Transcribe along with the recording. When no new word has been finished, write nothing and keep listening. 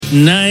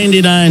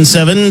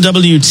99.7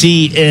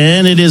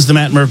 WTN. It is the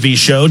Matt Murphy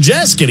Show.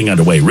 Just getting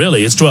underway,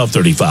 really. It's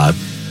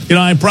 12:35. You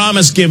know, I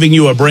promised giving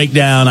you a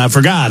breakdown. I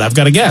forgot. I've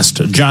got a guest.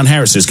 John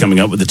Harris is coming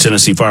up with the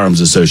Tennessee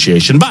Firearms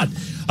Association. But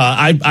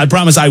I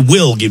promise I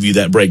will give you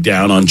that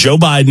breakdown on Joe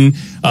Biden,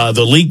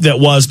 the leak that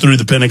was through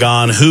the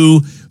Pentagon,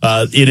 who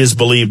it is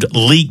believed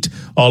leaked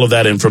all of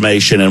that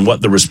information, and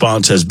what the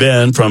response has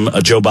been from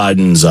Joe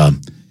Biden's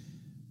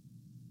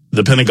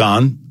the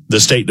Pentagon, the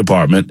State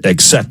Department,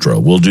 etc.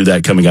 We'll do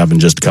that coming up in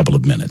just a couple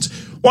of minutes.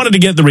 Wanted to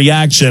get the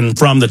reaction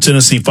from the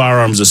Tennessee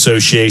Firearms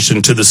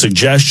Association to the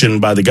suggestion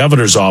by the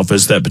governor's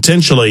office that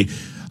potentially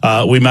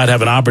we might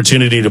have an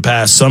opportunity to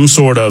pass some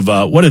sort of,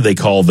 what did they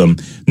call them?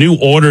 New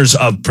orders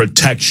of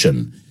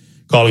protection,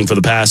 calling for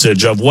the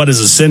passage of what is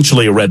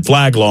essentially a red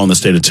flag law in the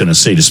state of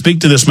Tennessee. To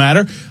speak to this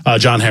matter,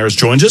 John Harris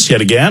joins us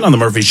yet again on the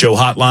Murphy Show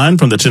hotline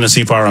from the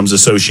Tennessee Firearms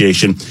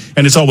Association.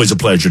 And it's always a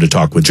pleasure to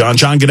talk with John.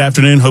 John, good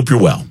afternoon. Hope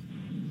you're well.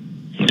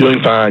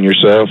 Doing fine.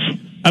 Yourself?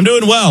 I'm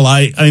doing well.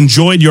 I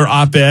enjoyed your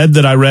op-ed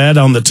that I read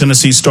on the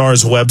Tennessee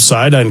Star's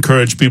website. I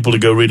encourage people to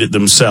go read it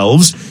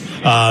themselves,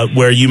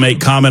 where you make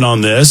comment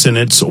on this, and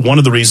it's one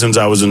of the reasons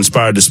I was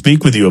inspired to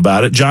speak with you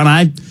about it. John,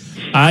 I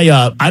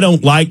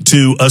don't like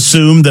to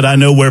assume that I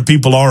know where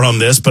people are on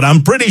this, but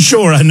I'm pretty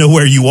sure I know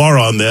where you are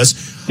on this.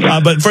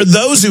 But for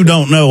those who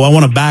don't know, I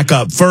want to back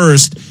up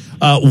first.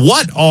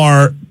 What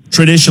are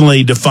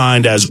traditionally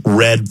defined as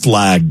red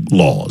flag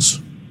laws?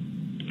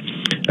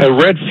 A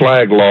red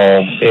flag law,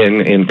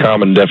 in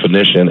common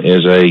definition,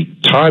 is a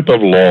type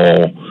of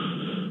law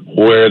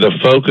where the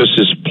focus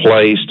is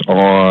placed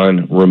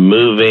on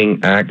removing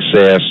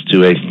access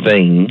to a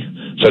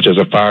thing, such as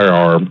a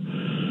firearm,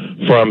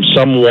 from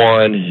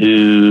someone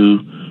who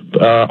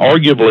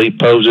arguably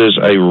poses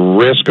a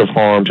risk of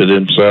harm to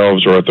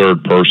themselves or a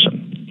third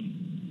person.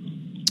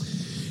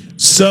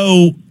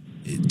 So,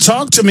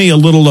 talk to me a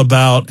little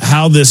about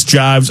how this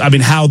jives. I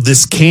mean, how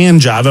this can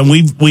jive. And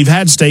we've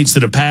had states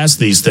that have passed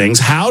these things.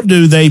 How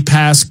do they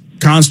pass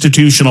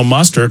constitutional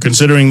muster,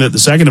 considering that the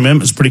Second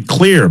Amendment is pretty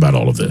clear about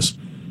all of this?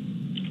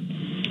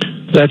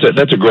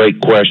 That's a great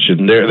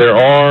question. There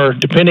are,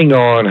 depending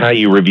on how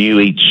you review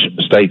each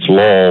state's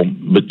law,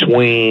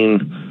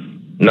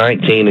 between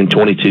 19 and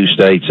 22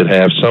 states that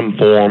have some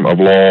form of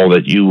law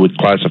that you would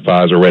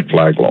classify as a red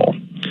flag law.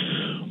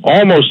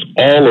 Almost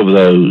all of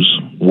those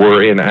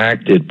were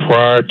enacted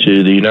prior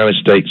to the United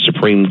States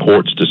Supreme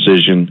Court's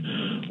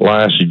decision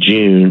last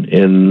June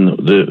in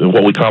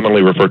what we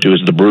commonly refer to as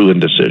the Bruin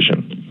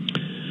decision.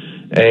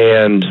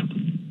 And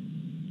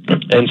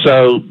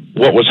so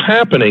what was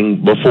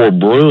happening before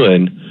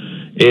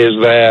Bruin is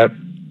that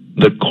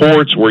the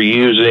courts were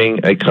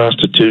using a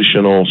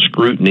constitutional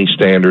scrutiny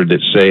standard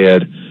that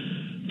said,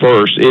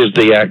 first, is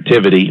the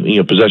activity,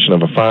 possession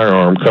of a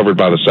firearm, covered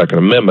by the Second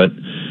Amendment?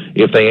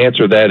 If they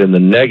answered that in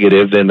the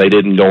negative, then they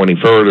didn't go any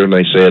further, and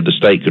they said the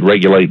state could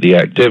regulate the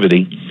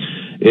activity.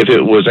 If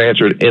it was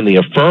answered in the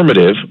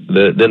affirmative,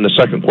 then the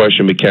second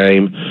question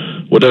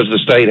became, well, does the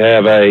state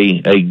have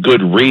a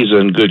good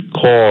reason, good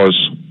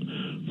cause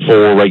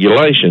for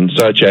regulation,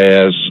 such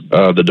as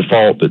the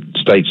default that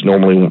states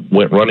normally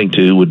went running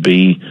to would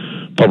be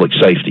public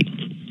safety.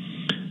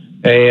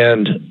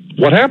 And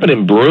what happened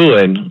in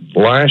Bruin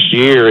last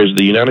year is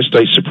the United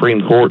States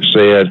Supreme Court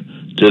said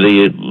to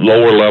the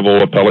lower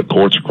level appellate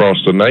courts across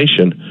the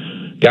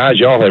nation, guys,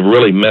 y'all have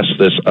really messed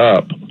this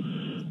up.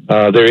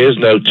 There is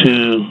no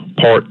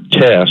two-part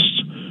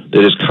test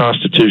that is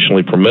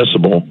constitutionally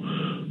permissible.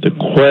 The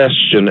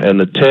question and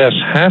the test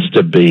has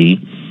to be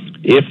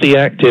if the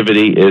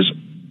activity is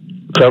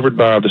covered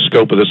by the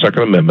scope of the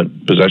Second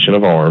Amendment, possession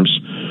of arms,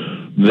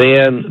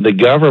 then the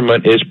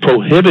government is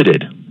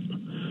prohibited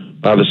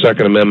by the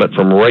Second Amendment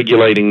from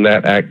regulating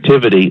that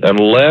activity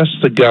unless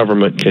the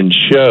government can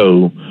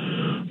show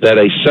that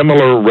a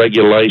similar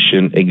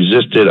regulation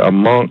existed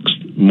amongst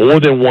more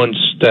than one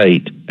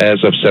state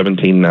as of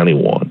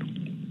 1791.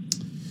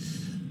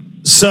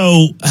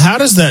 So how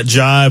does that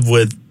jive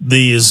with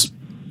these,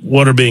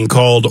 what are being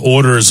called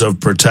orders of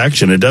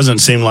protection? It doesn't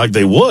seem like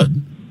they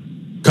would.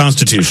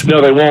 Constitutional.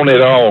 No, they won't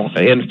at all.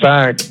 In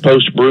fact,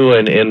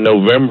 post-Bruin in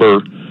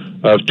November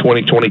of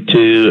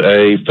 2022,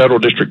 a federal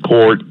district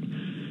court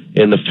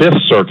in the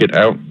Fifth Circuit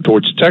out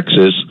towards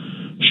Texas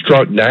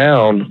struck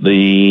down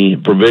the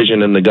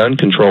provision in the Gun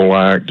Control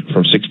Act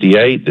from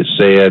 1968 that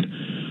said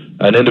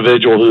an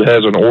individual who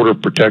has an order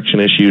of protection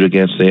issued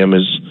against them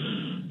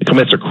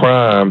commits a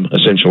crime,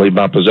 essentially,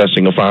 by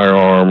possessing a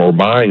firearm or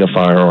buying a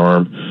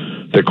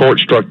firearm. The court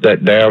struck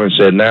that down and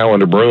said, now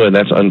under Bruin,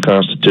 that's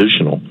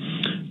unconstitutional.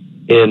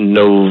 In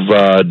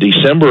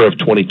December of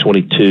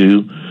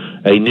 2022,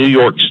 a New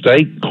York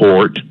State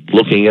court,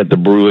 looking at the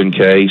Bruin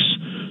case,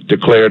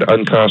 declared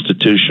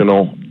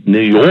unconstitutional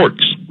New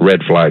York's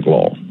red flag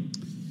law.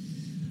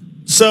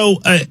 So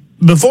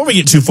before we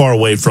get too far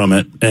away from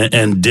it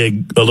and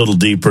dig a little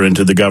deeper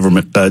into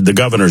the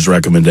governor's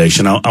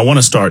recommendation, I want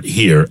to start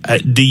here.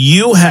 Do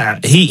you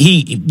have?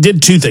 He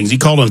did two things. He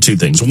called on two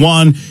things.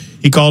 One,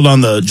 he called on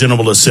the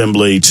General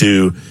Assembly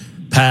to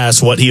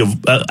pass what he,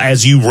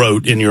 as you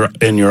wrote in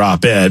your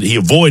op-ed, he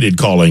avoided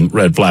calling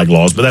red flag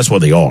laws, but that's what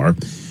they are.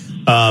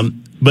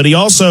 But he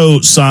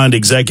also signed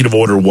Executive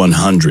Order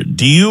 100.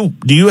 Do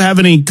you have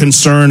any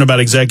concern about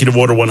Executive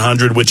Order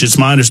 100, which is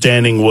my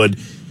understanding would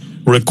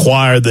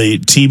require the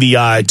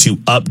TBI to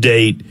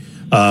update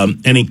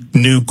any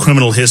new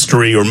criminal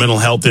history or mental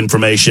health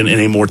information in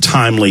a more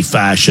timely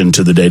fashion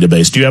to the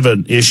database? Do you have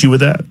an issue with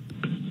that?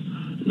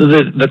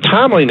 The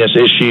timeliness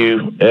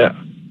issue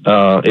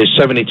is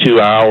 72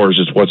 hours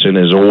is what's in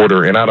his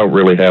order, and I don't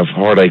really have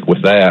heartache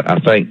with that. I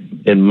think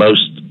in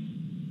most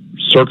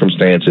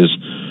circumstances,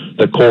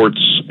 the courts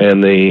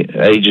and the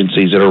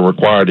agencies that are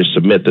required to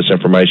submit this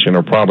information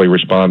are probably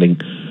responding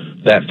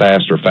that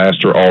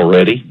faster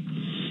already.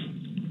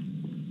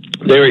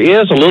 There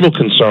is a little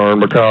concern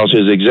because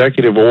his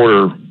executive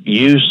order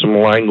used some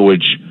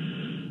language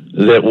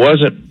that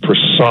wasn't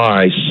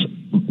precise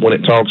when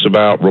it talks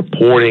about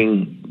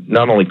reporting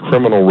not only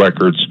criminal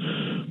records,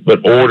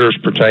 but orders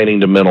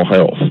pertaining to mental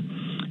health.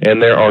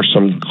 And there are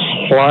some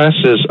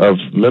classes of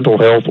mental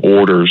health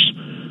orders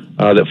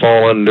that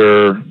fall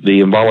under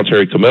the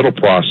involuntary committal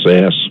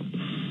process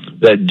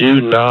that do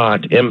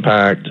not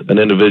impact an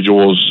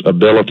individual's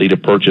ability to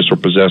purchase or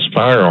possess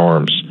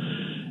firearms.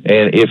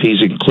 And if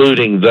he's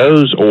including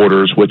those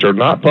orders, which are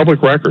not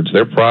public records,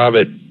 they're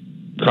private,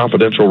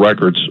 confidential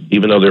records,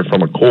 even though they're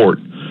from a court,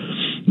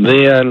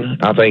 then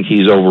I think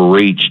he's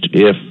overreached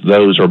if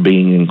those are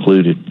being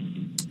included.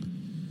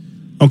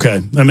 Okay,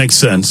 that makes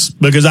sense,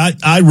 because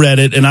I read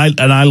it, and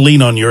I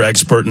lean on your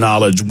expert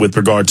knowledge with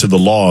regard to the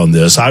law on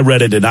this. I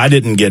read it, and I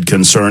didn't get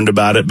concerned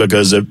about it,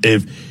 because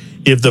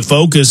if the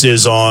focus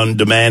is on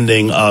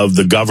demanding of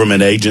the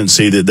government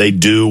agency that they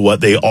do what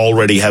they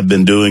already have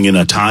been doing in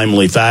a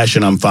timely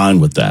fashion, I'm fine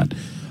with that.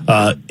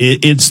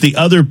 It's the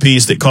other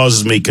piece that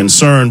causes me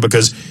concern,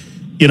 because,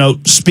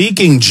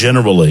 speaking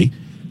generally,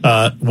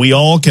 we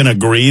all can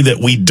agree that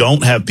we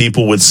don't have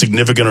people with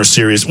significant or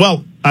serious,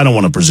 well, I don't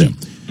want to presume.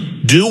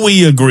 Do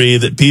we agree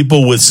that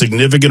people with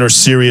significant or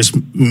serious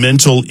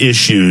mental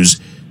issues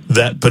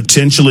that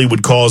potentially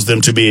would cause them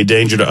to be a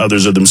danger to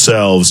others or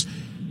themselves,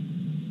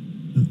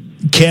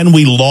 can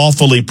we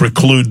lawfully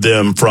preclude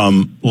them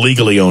from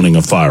legally owning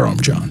a firearm,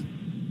 John?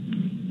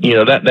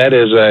 That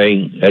is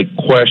a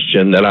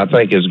question that I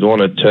think is going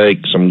to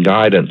take some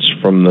guidance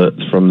from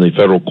the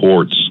federal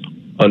courts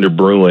under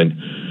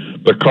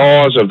Bruin,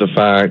 because of the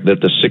fact that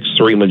the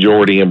 6-3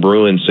 majority in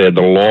Bruin said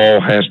the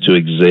law has to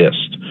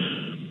exist.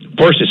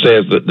 First, it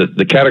says that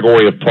the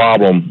category of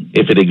problem,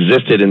 if it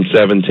existed in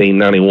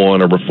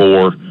 1791 or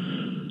before,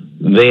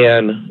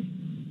 then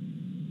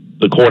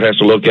the court has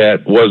to look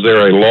at, was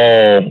there a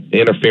law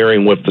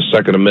interfering with the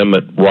Second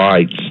Amendment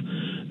rights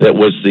that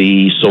was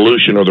the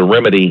solution or the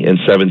remedy in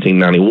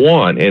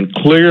 1791? And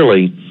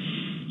clearly,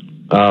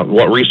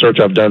 what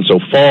research I've done so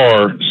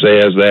far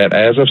says that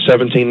as of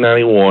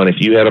 1791,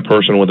 if you had a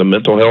person with a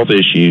mental health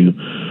issue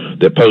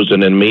that posed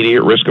an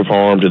immediate risk of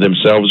harm to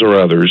themselves or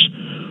others,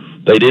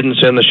 they didn't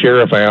send the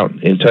sheriff out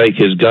and take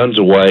his guns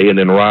away and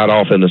then ride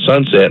off in the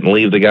sunset and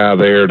leave the guy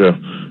there to,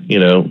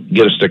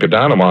 get a stick of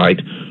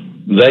dynamite.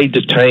 They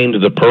detained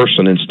the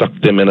person and stuck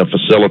them in a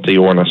facility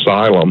or an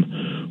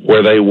asylum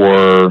where they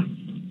were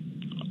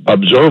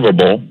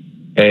observable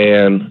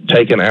and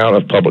taken out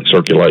of public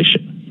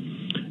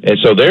circulation. And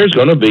so there's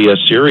going to be a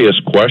serious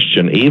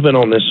question, even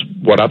on this,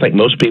 what I think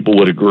most people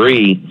would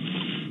agree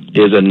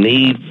is a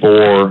need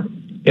for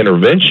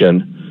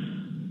intervention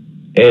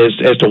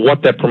as to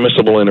what that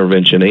permissible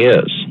intervention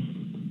is.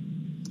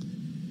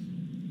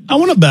 I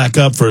want to back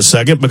up for a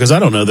second, because I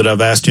don't know that I've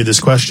asked you this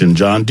question,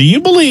 John. Do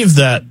you believe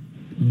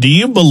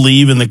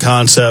in the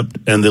concept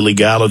and the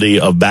legality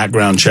of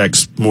background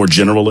checks more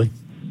generally?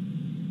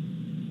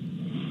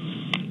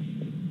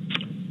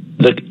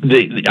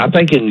 I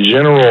think in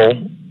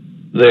general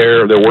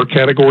there were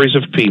categories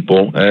of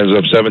people as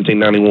of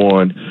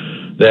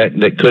 1791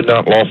 that could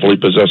not lawfully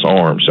possess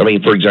arms. I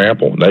mean, for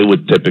example, they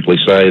would typically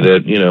say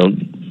that,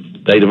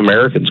 Native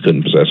Americans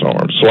couldn't possess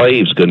arms,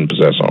 slaves couldn't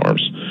possess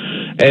arms.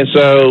 And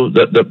so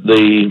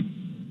the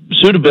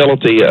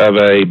suitability of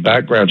a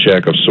background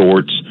check of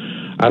sorts,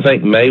 I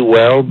think, may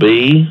well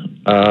be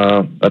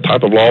a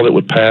type of law that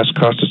would pass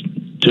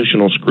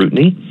constitutional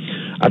scrutiny.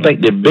 I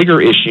think the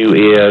bigger issue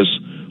is,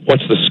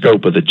 what's the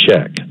scope of the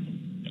check?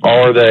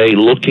 Are they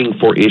looking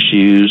for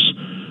issues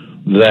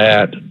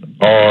that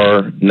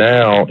are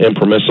now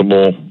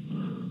impermissible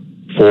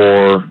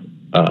for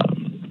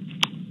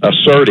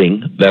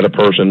asserting that a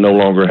person no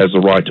longer has the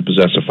right to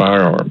possess a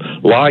firearm?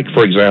 Like,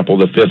 for example,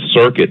 the Fifth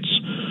Circuit's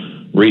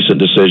recent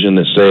decision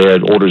that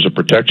said orders of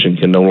protection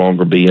can no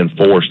longer be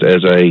enforced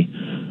as a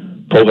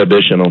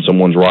prohibition on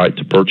someone's right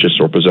to purchase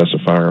or possess a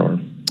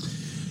firearm.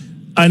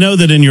 I know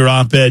that in your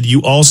op-ed,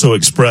 you also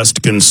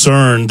expressed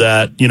concern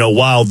that,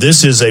 while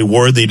this is a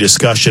worthy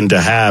discussion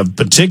to have,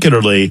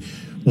 particularly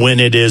when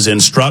it is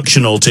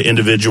instructional to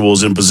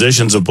individuals in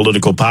positions of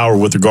political power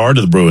with regard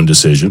to the Bruin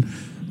decision,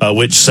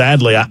 which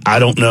sadly, I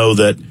don't know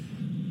that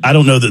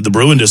the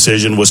Bruin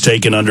decision was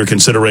taken under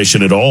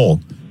consideration at all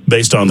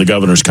based on the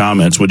governor's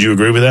comments. Would you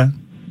agree with that?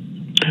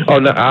 Oh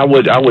no, I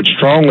would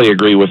strongly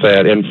agree with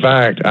that. In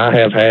fact, I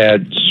have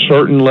had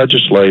certain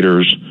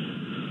legislators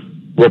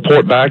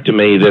report back to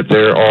me that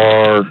there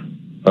are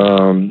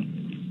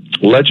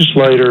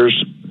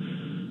legislators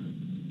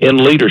in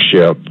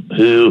leadership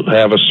who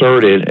have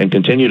asserted and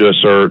continue to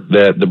assert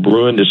that the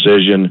Bruen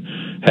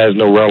decision has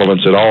no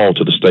relevance at all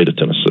to the state of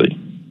Tennessee.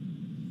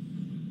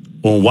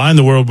 Well, why in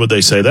the world would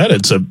they say that?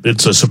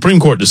 It's a Supreme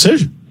Court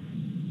decision.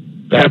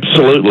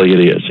 Absolutely, it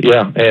is.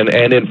 Yeah,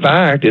 and in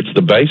fact, it's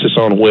the basis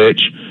on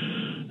which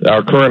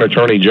our current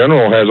Attorney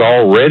General has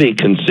already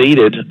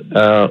conceded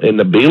in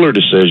the Beeler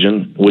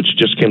decision, which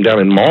just came down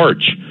in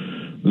March,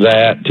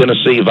 that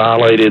Tennessee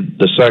violated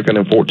the Second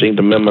and 14th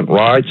Amendment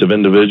rights of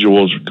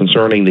individuals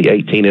concerning the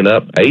 18 and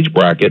up age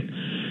bracket,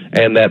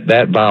 and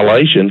that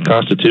violation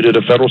constituted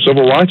a federal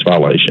civil rights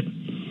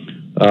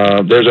violation.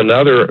 There's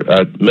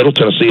another Middle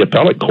Tennessee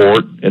appellate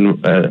court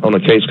on a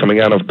case coming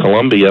out of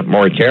Columbia,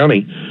 Maury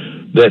County,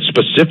 that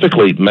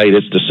specifically made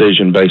its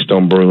decision based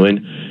on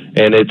Bruen,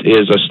 and it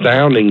is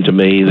astounding to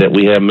me that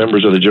we have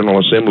members of the General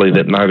Assembly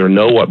that neither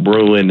know what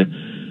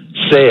Bruen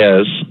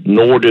says,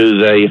 nor do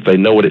they, if they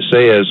know what it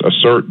says,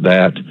 assert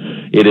that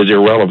it is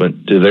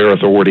irrelevant to their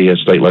authority as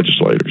state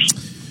legislators.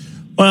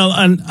 Well,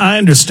 and I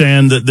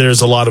understand that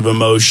there's a lot of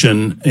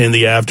emotion in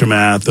the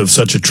aftermath of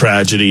such a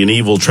tragedy, an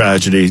evil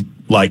tragedy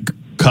like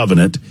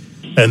Covenant,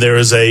 and there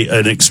is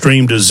an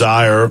extreme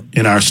desire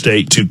in our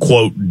state to,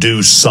 quote,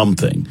 do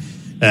something.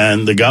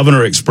 And the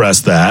governor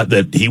expressed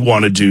that he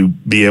wanted to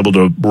be able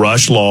to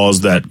rush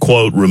laws that,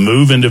 quote,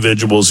 remove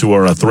individuals who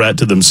are a threat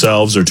to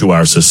themselves or to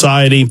our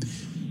society,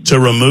 to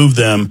remove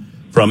them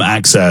from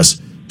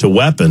access to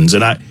weapons.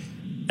 And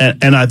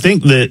I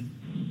think that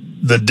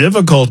the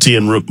difficulty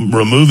in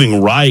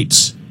removing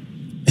rights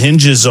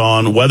hinges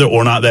on whether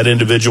or not that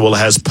individual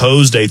has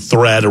posed a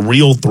threat, a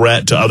real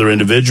threat to other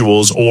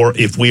individuals, or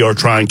if we are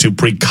trying to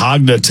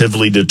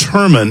precognitively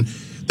determine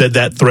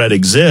that threat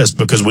exists.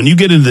 Because when you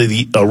get into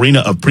the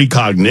arena of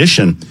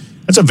precognition,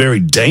 that's a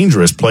very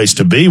dangerous place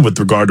to be with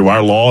regard to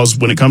our laws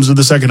when it comes to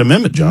the Second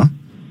Amendment, John.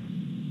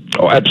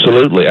 Oh,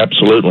 absolutely,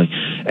 absolutely.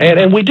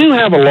 And we do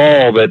have a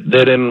law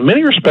that in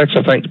many respects,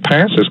 I think,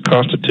 passes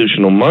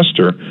constitutional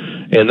muster,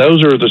 and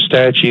those are the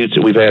statutes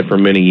that we've had for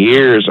many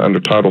years under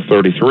Title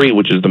 33,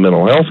 which is the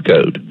Mental Health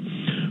Code.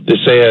 That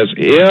says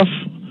if,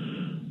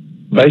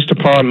 based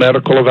upon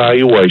medical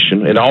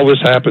evaluation, and all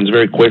this happens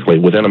very quickly,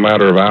 within a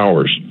matter of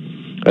hours,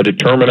 a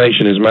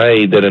determination is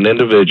made that an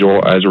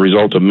individual, as a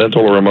result of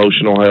mental or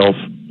emotional health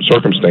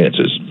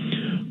circumstances,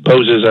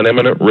 poses an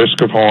imminent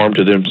risk of harm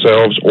to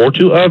themselves or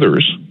to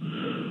others,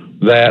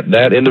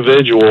 that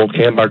individual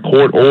can, by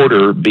court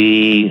order,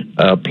 be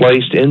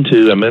placed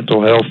into a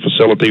mental health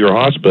facility or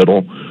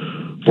hospital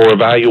for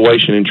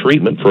evaluation and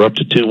treatment for up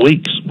to 2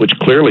 weeks, which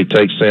clearly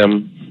takes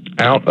them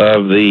out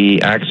of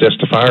the access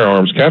to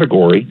firearms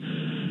category.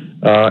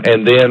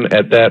 And then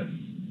at that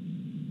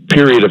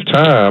period of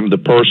time, the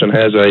person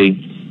has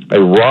a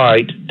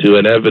right to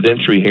an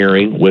evidentiary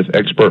hearing with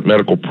expert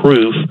medical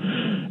proof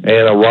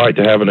and a right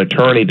to have an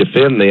attorney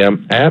defend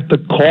them at the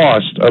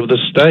cost of the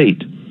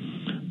state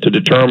to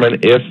determine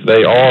if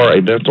they are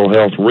a mental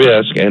health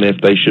risk and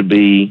if they should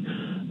be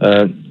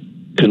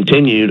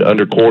continued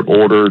under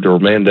court-ordered or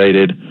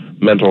mandated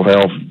mental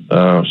health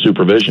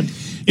supervision.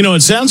 You know,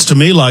 it sounds to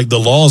me like the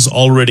laws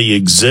already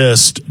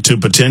exist to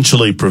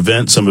potentially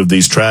prevent some of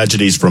these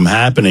tragedies from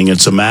happening.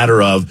 It's a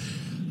matter of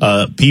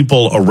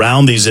people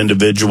around these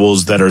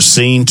individuals that are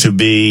seen to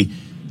be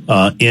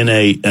in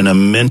a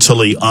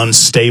mentally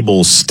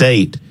unstable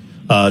state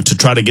to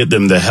try to get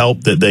them the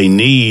help that they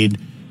need.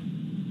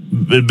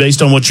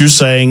 Based on what you're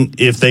saying,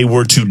 if they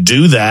were to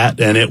do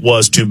that and it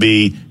was to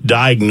be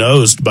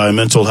diagnosed by a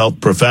mental health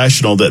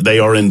professional that they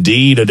are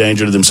indeed a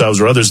danger to themselves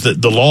or others,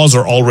 that the laws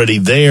are already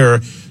there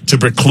to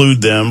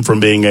preclude them from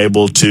being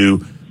able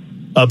to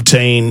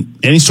obtain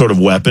any sort of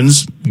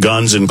weapons,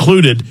 guns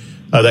included,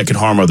 that could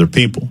harm other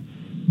people.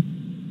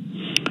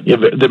 Yeah,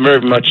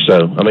 very much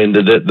so. I mean,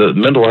 the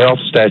mental health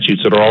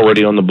statutes that are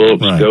already on the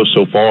books go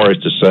so far as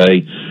to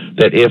say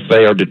that if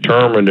they are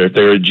determined or if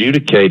they're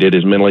adjudicated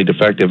as mentally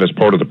defective as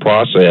part of the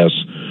process,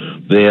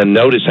 then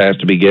notice has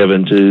to be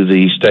given to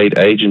the state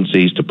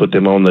agencies to put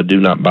them on the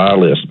do not buy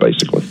list,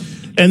 basically.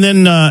 And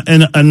then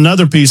and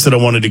another piece that I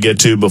wanted to get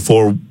to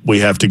before we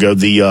have to go,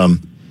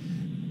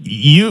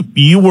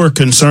 you were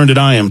concerned, and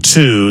I am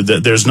too,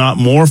 that there's not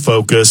more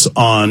focus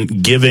on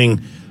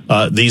giving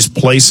these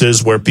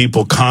places where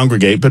people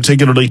congregate,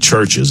 particularly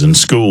churches and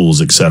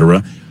schools,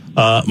 etc.,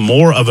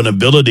 more of an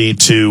ability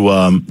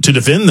to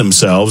defend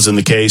themselves in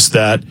the case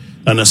that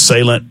an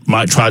assailant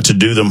might try to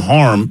do them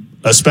harm,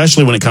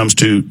 especially when it comes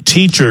to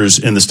teachers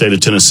in the state of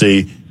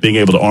Tennessee being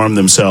able to arm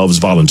themselves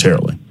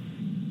voluntarily.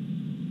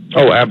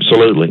 Oh,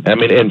 absolutely. I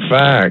mean, in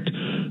fact,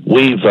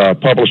 we've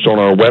published on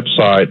our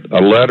website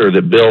a letter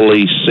that Bill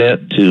Lee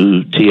sent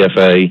to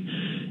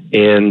TFA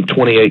in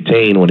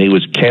 2018 when he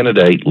was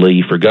candidate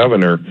Lee for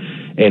governor.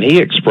 And he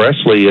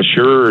expressly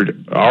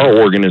assured our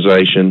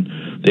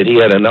organization that he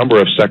had a number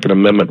of Second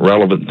Amendment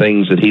relevant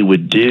things that he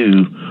would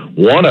do,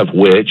 one of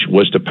which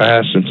was to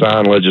pass and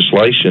sign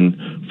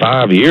legislation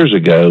 5 years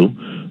ago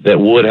that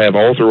would have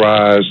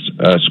authorized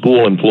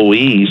school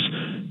employees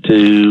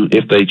to,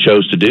 if they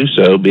chose to do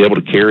so, be able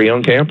to carry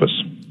on campus.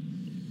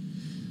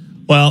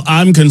 Well,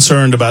 I'm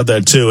concerned about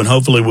that too, and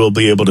hopefully we'll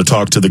be able to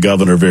talk to the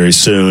governor very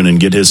soon and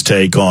get his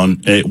take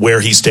on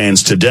where he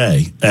stands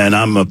today. And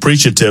I'm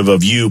appreciative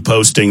of you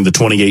posting the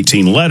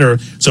 2018 letter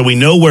so we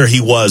know where he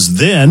was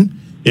then,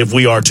 if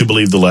we are to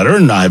believe the letter,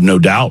 and I have no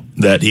doubt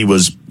that he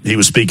was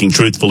speaking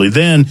truthfully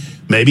then.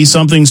 Maybe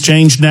something's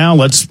changed now.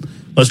 Let's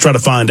try to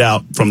find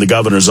out from the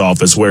governor's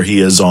office where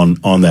he is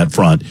on that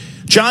front.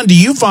 John, do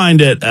you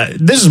find it,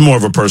 this is more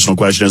of a personal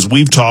question, as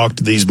we've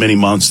talked these many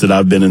months that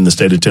I've been in the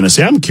state of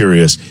Tennessee, I'm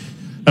curious,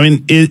 I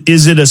mean,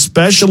 is it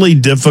especially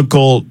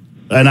difficult,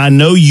 and I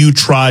know you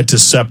try to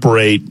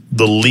separate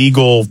the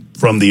legal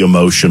from the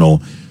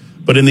emotional,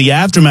 but in the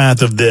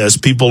aftermath of this,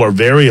 people are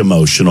very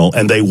emotional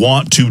and they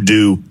want to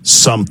do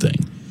something.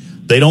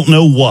 They don't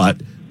know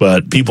what,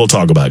 but people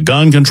talk about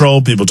gun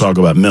control, people talk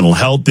about mental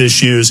health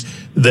issues.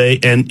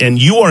 And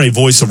you are a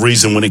voice of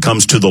reason when it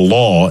comes to the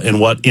law and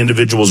what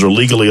individuals are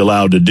legally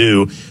allowed to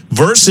do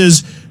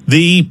versus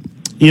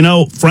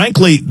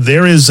frankly,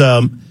 there is,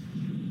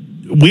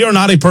 we are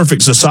not a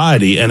perfect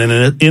society, and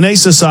in a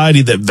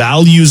society that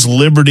values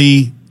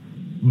liberty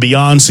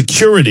beyond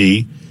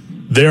security,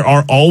 there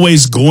are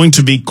always going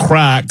to be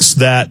cracks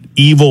that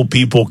evil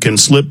people can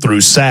slip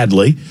through,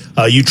 sadly.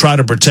 You try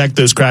to protect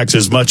those cracks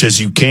as much as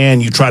you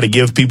can. You try to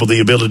give people the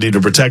ability to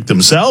protect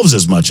themselves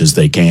as much as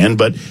they can.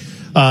 But,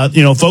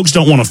 folks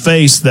don't want to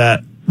face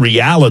that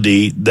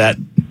reality that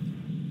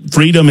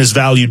freedom is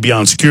valued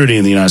beyond security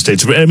in the United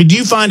States. I mean, do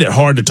you find it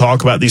hard to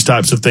talk about these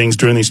types of things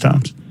during these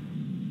times?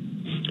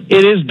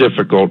 It is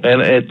difficult,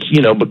 and it's,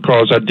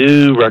 because I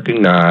do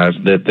recognize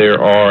that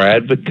there are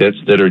advocates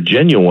that are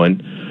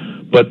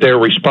genuine, but they're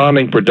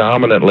responding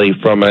predominantly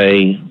from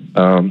a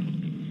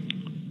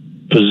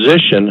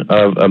position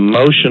of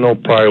emotional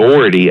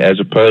priority as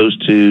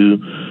opposed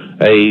to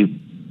a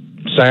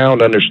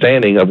sound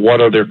understanding of what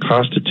are their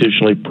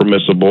constitutionally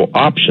permissible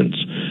options.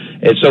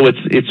 And so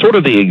it's sort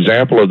of the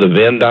example of the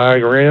Venn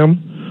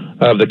diagram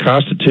of the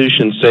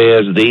Constitution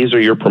says these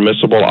are your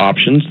permissible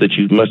options that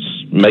you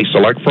may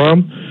select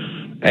from.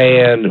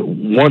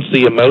 And once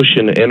the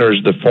emotion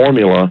enters the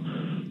formula,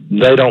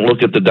 they don't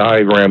look at the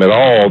diagram at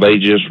all. They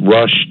just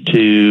rush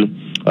to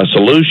a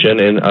solution,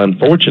 and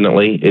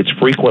unfortunately, it's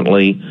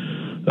frequently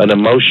an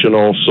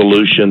emotional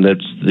solution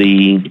that's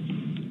the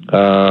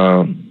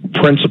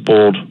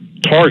principled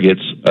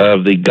targets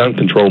of the gun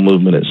control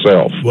movement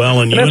itself.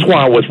 Well, and that's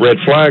why with red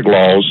flag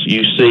laws,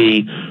 you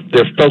see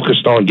they're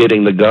focused on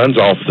getting the guns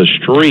off the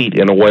street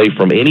and away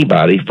from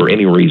anybody for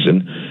any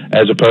reason,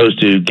 as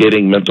opposed to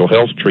getting mental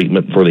health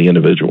treatment for the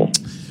individual.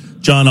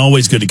 John,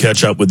 always good to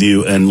catch up with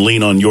you and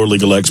lean on your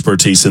legal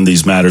expertise in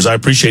these matters. I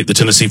appreciate the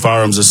Tennessee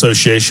Firearms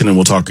Association, and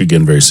we'll talk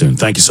again very soon.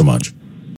 Thank you so much.